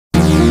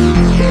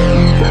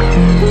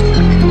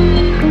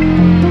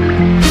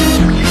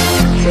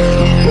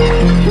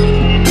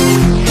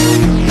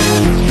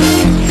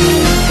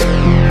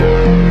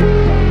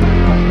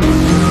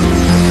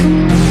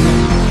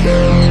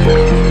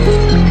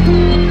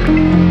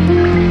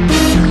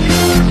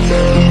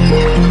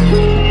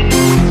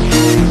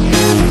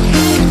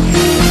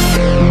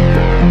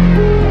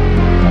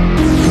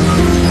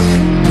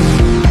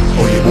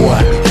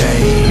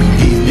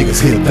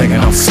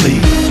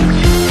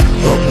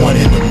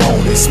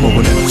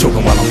smoking and I'm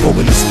choking while I'm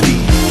poking this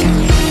beat.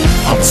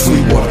 I'm a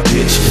Sweetwater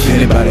bitch. If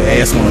anybody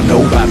asks, wanna know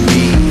about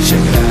me,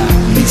 check it out.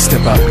 Me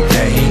step out the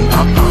game,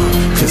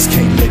 just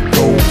can't let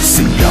go.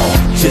 See y'all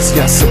just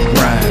got some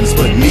rhymes,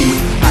 but me,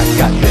 I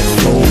got that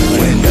flow.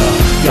 And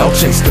y'all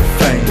chase the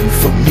fame.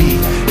 For me,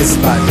 it's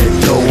about that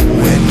dough.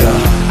 And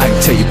I can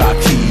tell you about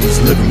keys,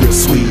 living real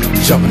sweet,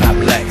 jumping out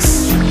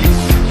blacks.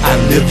 I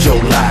lived your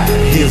life,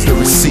 here's the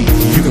receipt,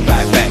 you can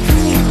buy it back.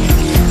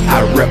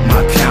 I rep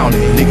my county,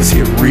 niggas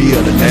here real,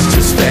 and that's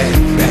just fact.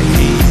 Back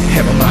in,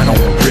 have my mind on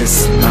my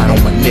wrist, mind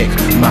on my neck,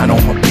 mind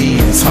on my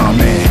beans,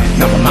 man.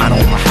 Now my mind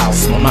on my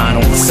house, my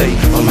mind on my safe,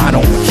 my mind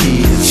on my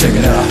kids. Check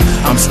it out,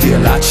 I'm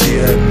still out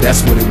here, and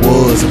that's what it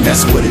was, and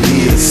that's what it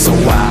is. So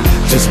I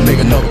just make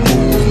another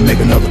move, make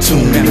another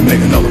tune, and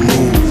make another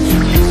move.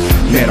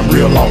 Man, I'm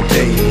real all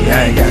day,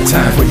 I ain't got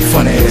time for you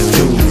funny ass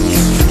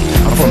dudes.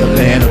 I'm from the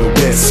land of the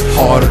West,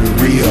 heart of the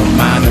real,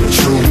 mind of the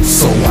truth.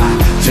 So I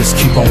just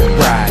keep on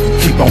riding,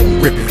 keep on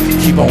ripping,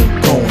 keep on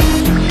going.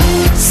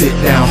 Sit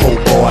down, ho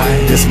boy,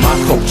 this my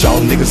coach,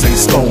 y'all niggas ain't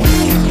scoring.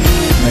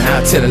 Man,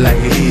 I tell it like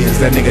it is,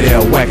 that nigga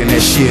there whacking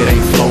that shit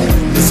ain't flowing.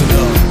 Listen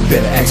up,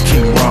 better ask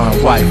King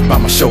Ron wife by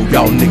my show,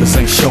 y'all niggas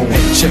ain't showing.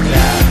 Check it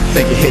out,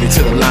 think you headed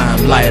to the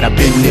limelight, I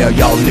been there,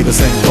 y'all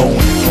niggas ain't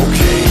going.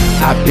 Okay,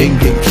 I've been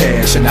getting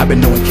cash, and I've been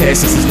knowing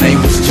cash since his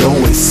name was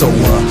Joey. So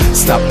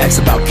stop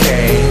asking about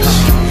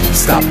cash,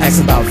 stop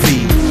asking about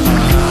V.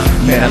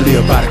 Man, I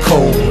live by the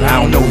code, I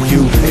don't know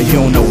you, and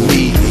you don't know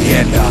me.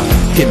 And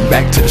getting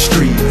back to the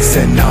streets,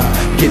 and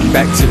getting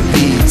back to the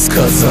beats.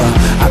 Cause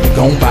I've been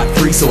gone by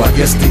 3, so I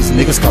guess these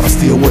niggas call I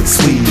still what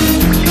sweet.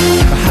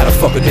 How the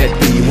fuck would that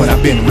be when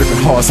I've been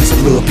ripping hard since a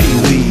little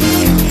pee-wee?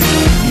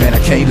 Man, I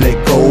can't let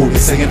go, they're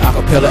singing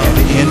acapella at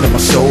the end of my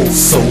show.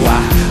 So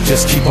I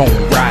just keep on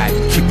riding,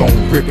 keep on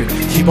ripping,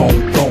 keep on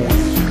going.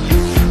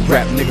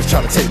 Rap niggas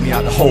try to take me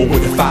out the hole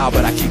with the fire,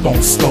 but I keep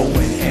on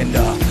stowing. And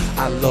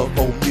I love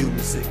old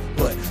music,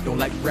 but don't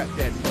like rap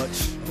that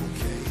much.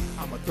 Okay,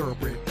 I'm a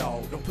thoroughbred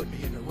dog, don't put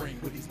me in the ring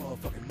with these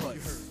motherfucking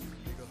mutts.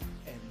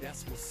 And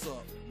that's what's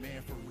up,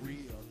 man, for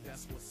real,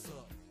 that's what's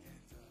up.